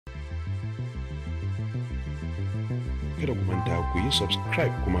kada ku manta ku yi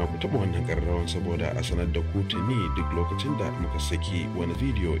subscribe kuma ku taɓa wannan ƙararrawan saboda a sanar da ku tuni duk lokacin da muka saki wani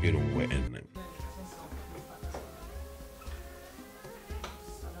bidiyo irin wa'annan.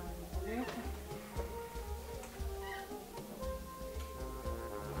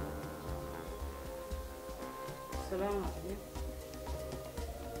 Assalamu alaikum.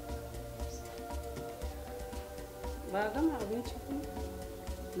 Ba gama abinci kuma?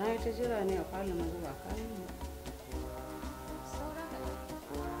 Na yi ta jira ne a falon na zuba kayan mu.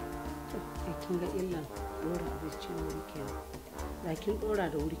 Kin ga illan ɗora abinci da wuri kenan. Da kin ɗora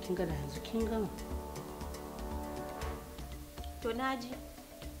da wuri kin ga da yanzu kin gama. To naji.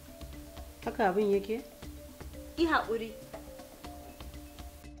 Haka abin yake? I haƙuri.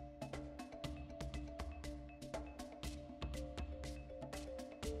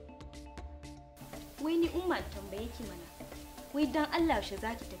 Wai ni umma tambaye ki mana. Wai dan Allah yaushe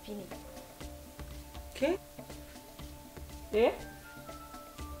zaki tafi ne? Ke? Eh?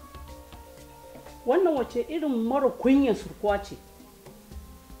 Wannan wace irin mara kunyan surkuwa ce?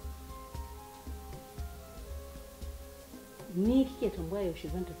 Ni kike tambaya yaushe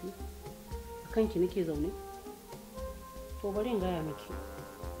zan tafi? A kanki nake zaune? To bari in gaya miki.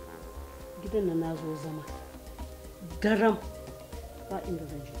 Gidan nan na zo zama. Daram ba inda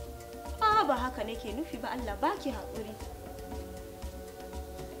zan je. Ba haka nake nufi ba, Allah baki haƙuri.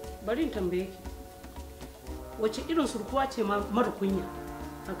 Bari in tambaye ki. Wace irin surkuwa ce mara kunya?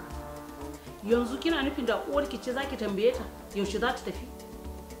 Haka. Yanzu kina nufin da uwarki ce zaki tambaye ta yaushe za ta tafi?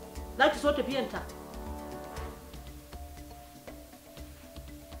 Zaki so tafiyanta?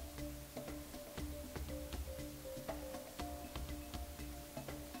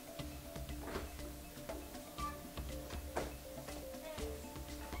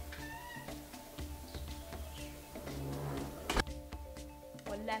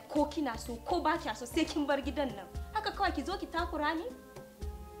 Wallahi ko kina so ko ba kya so sai kin bar gidan nan. Haka kawai ki zo ki takura ni?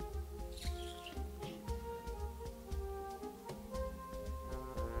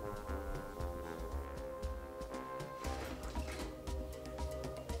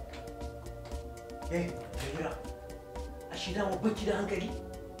 Zahira, a shida mu baki da hankali?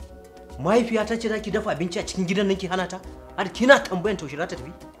 Mahaifiya ta ce za ki dafa abinci a cikin gidan nan ki hana ta? Har kina tambayan to shi za ta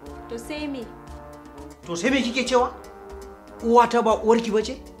tafi? To sai me? To sai me kike cewa? Uwata ba uwarki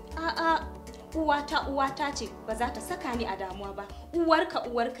bace? A'a, uwata ce, ba za ta saka ni a damuwa ba.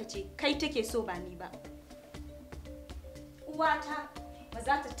 Uwarka ce, kai take so ba ni ba. Uwata ba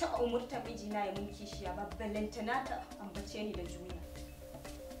za ta taɓa umurtar mijina ya mun kishiya ba, ballantana ta ambace ni da juna.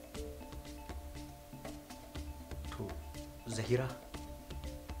 To, Zahira,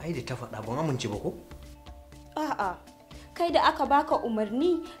 ai da ta faɗa ban amince ba ko? A'a, kai da aka baka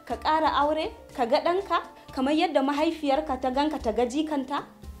umarni ka ƙara aure, ka ga ɗanka, kamar yadda mahaifiyarka ta ganka ta ga jikanta?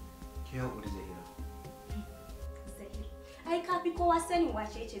 Ki haƙuri Zahira. Zahira, ai ka fi kowa sanin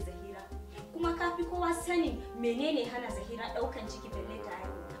wace ce Zahira, kuma ka fi kowa sanin menene hana Zahira ɗaukan ciki balle ta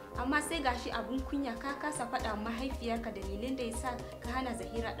haihu. Amma sai gashi abun kunya ka kasa faɗa mahaifiyarka dalilin da yasa ka hana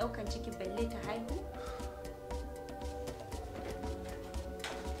Zahira ɗaukan ciki balle ta haihu?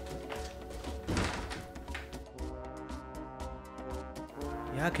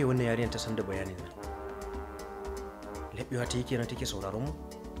 Ya kai wannan yarinyar ta san da bayanin nan. Laɓewa ta yi kenan take sauraron mu?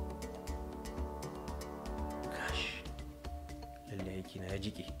 Gosh, lallai aiki na ya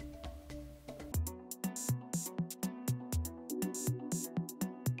jike.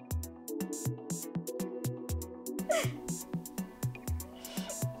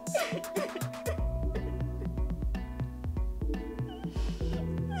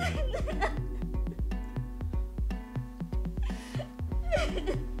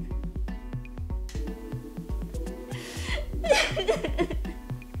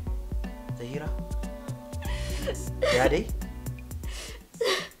 Zahira? Ya dai?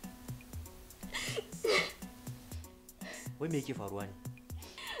 Wai me yake faruwa ne?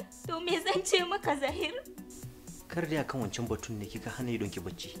 To me zan ce maka Zahir? Kar da kan wancan batun ne kika hana idon ki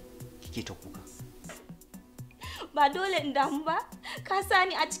bacci. Kike ta kuka. Ba dole in damu ba? Ka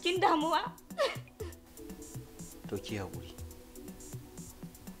sani a cikin damuwa? To ki haƙuri.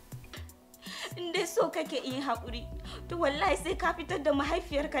 In dai so kake yi haƙuri, to wallahi sai ka fitar da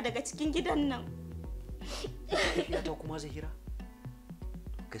mahaifiyarka daga cikin gidan nan. Mahaifiyata kuma Zahira?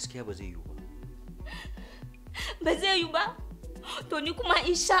 Gaskiya ba zai yiwu ba. Ba zai yiwu ba? To ni kuma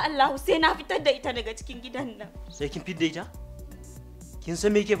insha Allah sai na fitar da ita daga cikin gidan nan. Sai kin fidda ita? Kin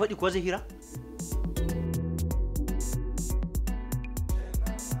san me yake faɗi ko Zahira?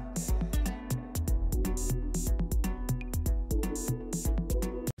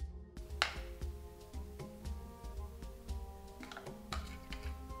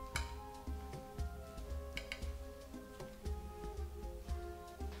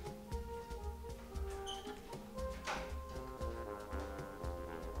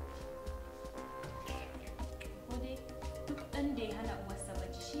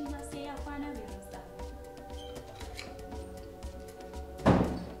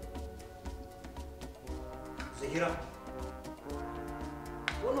 Zahira.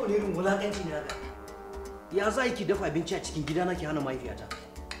 Wannan wani irin wulaƙanci ne haka? Ya za ki dafa abinci a cikin gidana ki hana mahaifiyata?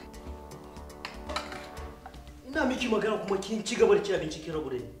 Ina miki magana kuma kin ci gaba da ci abinci kin rabu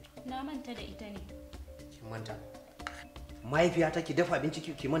da ni. Na manta da ita ne. Kin manta? Mahaifiyata ki dafa abinci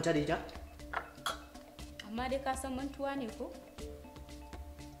ki manta da ita? Amma dai ka san mantuwa ne ko?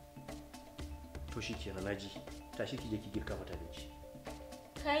 To shi kenan naji. Tashi ki je ki girka mata abinci.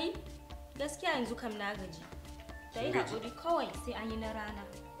 Kai, gaskiya yanzu kam na gaji. Da yi haƙuri kawai sai an yi na rana.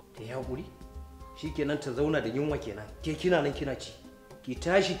 Ta yi haƙuri? Shi kenan ta zauna da yunwa kenan. Ke kina nan kina ci. Ki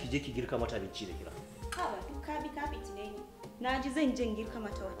tashi ki je ki girka mata abinci da kira. Kawa duk ka bi tunani. Na ji zan jin girka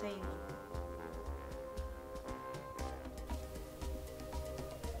mata wata yanzu.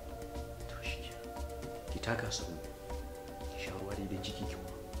 To shi kenan. Ki taka sabu. Ki sha ruwa daidai jiki ki kuma.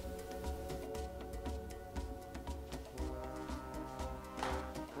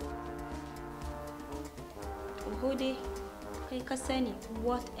 Dai kai ka sani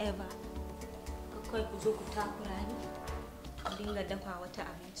whatever kai ku zo ku takura ni ku dinga dafa wata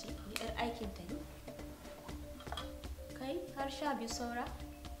abinci ni yar aikin ta ne kai har 12 saura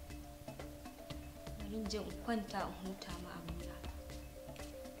bari in je in kwanta in huta ma abuna.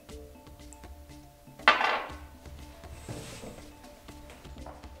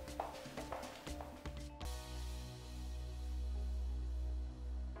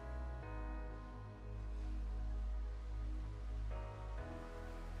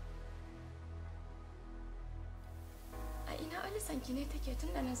 Sanki ne take tun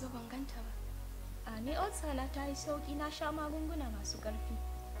da na zo ban ganta ba. A ne ulcer na ta yi sauki na sha magunguna masu ƙarfi.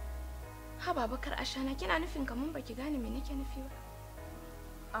 Ha Babakar Ashana kina nufin kaman baki gane me nake nufi ba.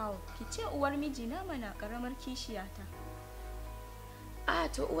 Aw, ki ce uwar miji na mana karamar kishiyata. A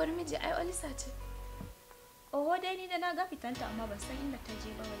to uwar miji ai Olisa ce. Oho dai ni da na ga fitanta amma ban san inda ta je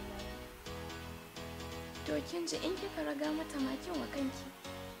ba wallahi. To kin ji in kika raga mata makin wa kanki.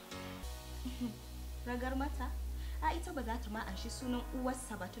 Ragar mata? A ita ba za ta ma anshi sunan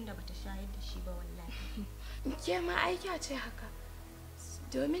uwarsa ba tunda bata shayar da shi ba wallahi. Ke ma aiki ce haka.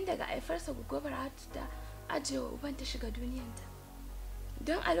 Domin daga aifarsa gobar ta ajewa uban ta shiga duniyanta.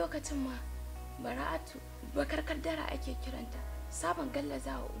 Don a lokacin ma Bara'atu bakarkar dara ake kiranta, sabon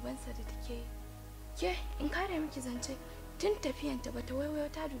gallazawa ubansa da take yi. Ke in kare miki zance tun tafiyanta bata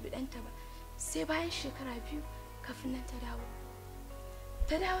waiwayo ta dubi ɗanta ba sai bayan shekara 2 kafin nan ta dawo.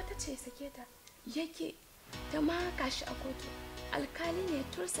 Ta dawo ta ce sake ta yake ta maka shi a kotu, alkali ne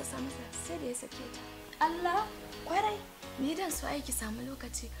tursasa masa sai da ya sake ta. Allah kwarai ni dan so aiki samu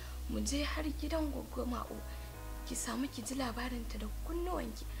lokaci mu je har gidan goggo Ma'o ki samu ki ji labarinta da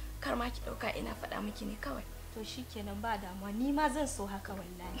kunnuwanki, kar ma ki dauka ina faɗa miki ne kawai. To shikenan ba damuwa, ni ma zan so haka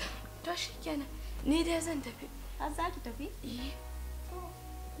wallahi. To shikenan ni dai zan tafi. Har za ki tafi? Eh. To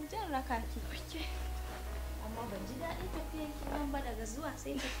in jan raka ki. Okay. Amma ban ji daɗin tafiyan ki nan ba, daga zuwa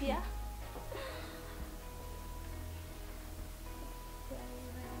sai tafiya.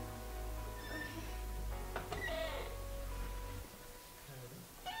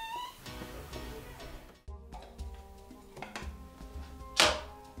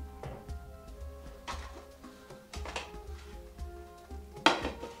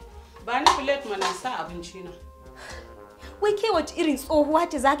 Ba ni plate mana sa abinci na. Wai ke wace irin tsohuwa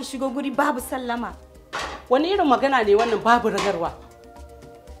ce zaki shigo guri babu sallama? Wani irin magana ne wannan babu ragarwa?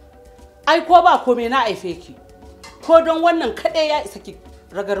 Ai ko ba komai na aife ki. Ko don wannan kaɗai ya isa ki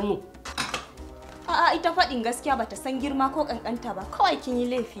ragar mu. A'a ita faɗin gaskiya bata san girma ko kankanta ba, kawai kin yi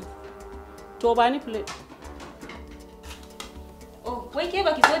laifi. To ba ni plate. Oh, wai ke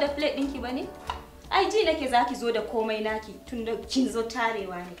baki zo da plate ɗinki ba ne? Ai ji nake zaki zo da komai naki tunda kin zo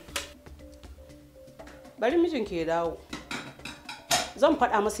tarewa ne. Bari mijinki ya dawo. Zan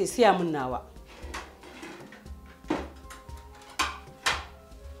faɗa masa ya siya min nawa.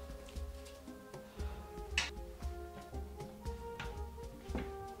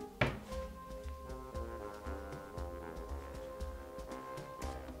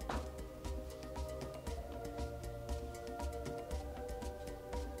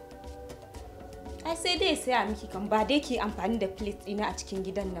 Ai sai dai saya miki kan ba dai ki amfani da plate ɗina a cikin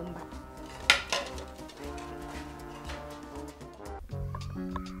gidan nan ba.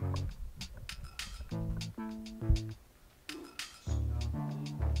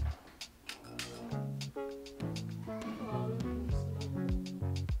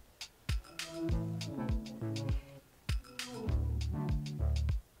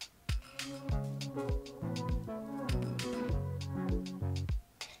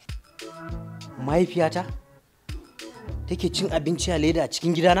 Mahaifiyata take cin abinci a leda a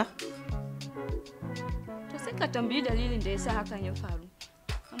cikin gidana? To sai ka tambayi dalilin da yasa hakan ya faru.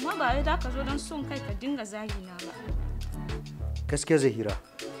 Amma ba wai za ka zo don son kai ka dinga zagina ba. Gaskiya Zahira,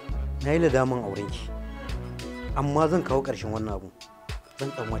 na yi ladaman aurenki. Amma zan kawo ƙarshen wannan abu. Zan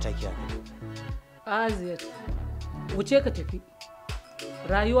ɗan mataki a kai. Aziyar, wuce ka tafi.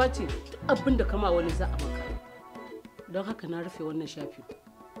 Rayuwa ce duk abin da kama wani za a maka. Don haka na rufe wannan shafi.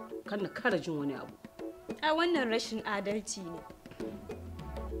 Kan na kara jin wani abu. Ai wannan rashin adalci ne.